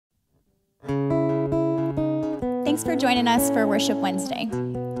Thanks for joining us for Worship Wednesday.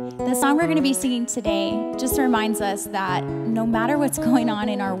 The song we're going to be singing today just reminds us that no matter what's going on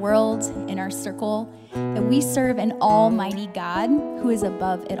in our world, in our circle, that we serve an almighty God who is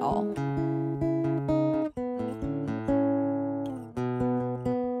above it all.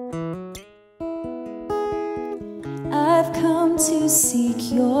 I've come to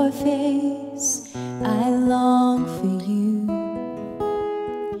seek your face, I long for you.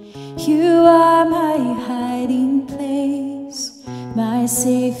 You are my hiding place, my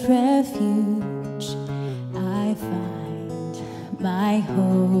safe refuge. I find my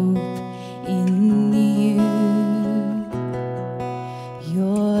hope in you.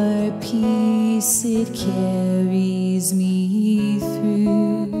 Your peace, it carries me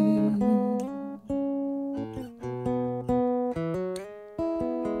through.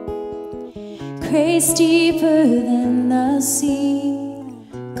 Grace deeper than the sea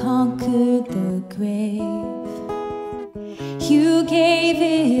conquered the grave. You gave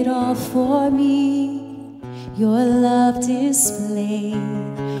it all for me, your love displayed.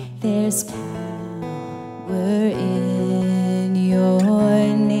 There's power in your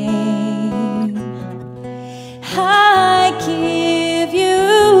name. I give you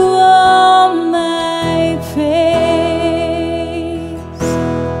all my praise.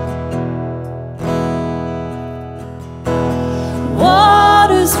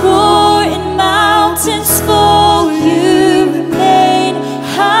 Waters roar and mountains fall, you remain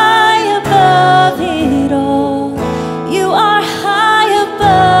high above it all. You are high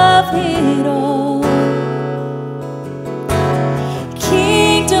above it all.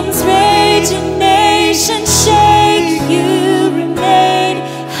 Kingdoms rage and nations shake, you remain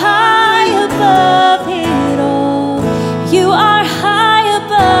high above it all. You are high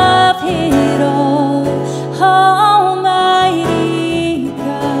above it all, Almighty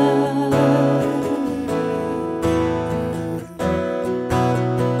God.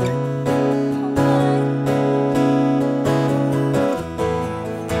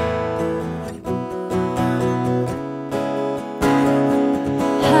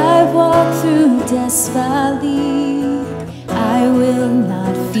 I walk through Death's valley, I will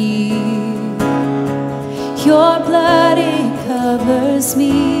not fear. Your blood, it covers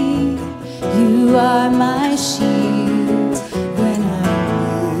me. You are my shield when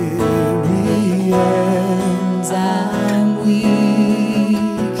I'm weary and I'm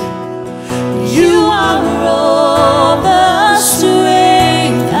weak. You are all the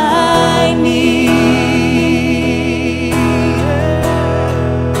strength I need.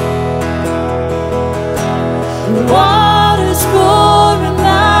 Waters roar and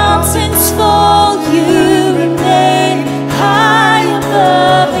mountains fall, you remain high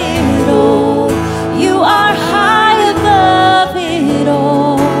above it all. You are high above it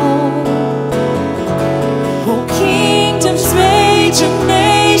all. Oh, kingdoms rage and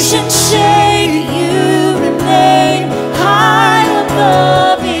nations shake, you remain high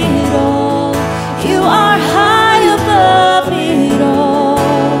above it all. You are high above it all.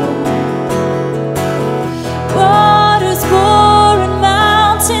 Waters roar and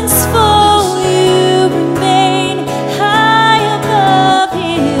mountains fall, you remain high above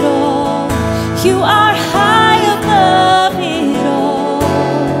it all. You are high above it all.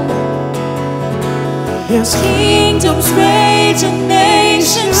 Yes, Kingdoms rage and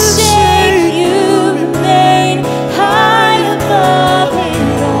nations shake, you remain high above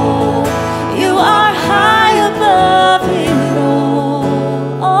it all. You are high above it all,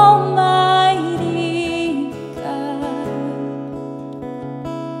 Almighty God.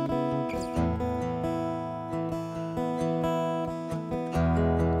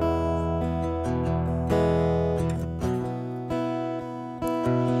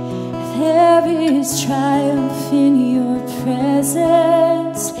 There is triumph in your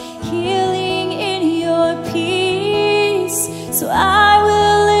presence, healing in your peace. So I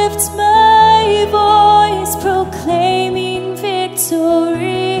will lift my voice, proclaiming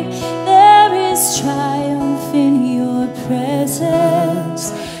victory. There is triumph in your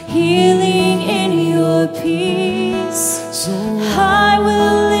presence, healing in your peace. so I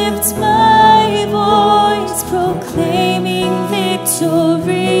will lift my voice, proclaiming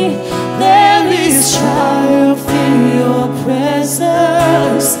victory. There is triumph in your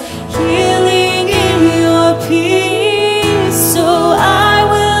presence, healing in your peace. So I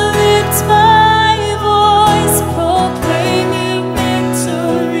will lift my voice, proclaiming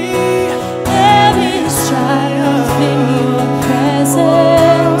victory. There is triumph in your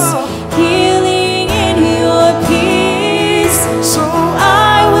presence, healing in your peace. so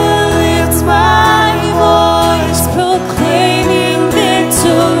I will lift my voice, proclaiming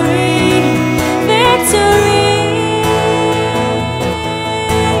victory.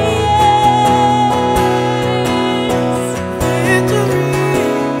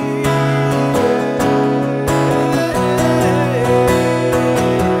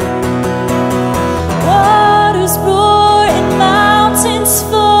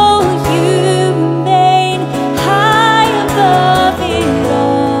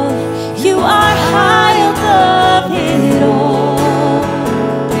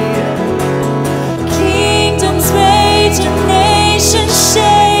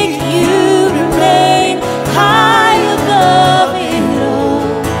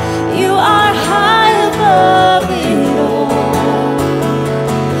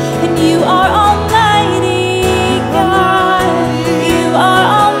 You are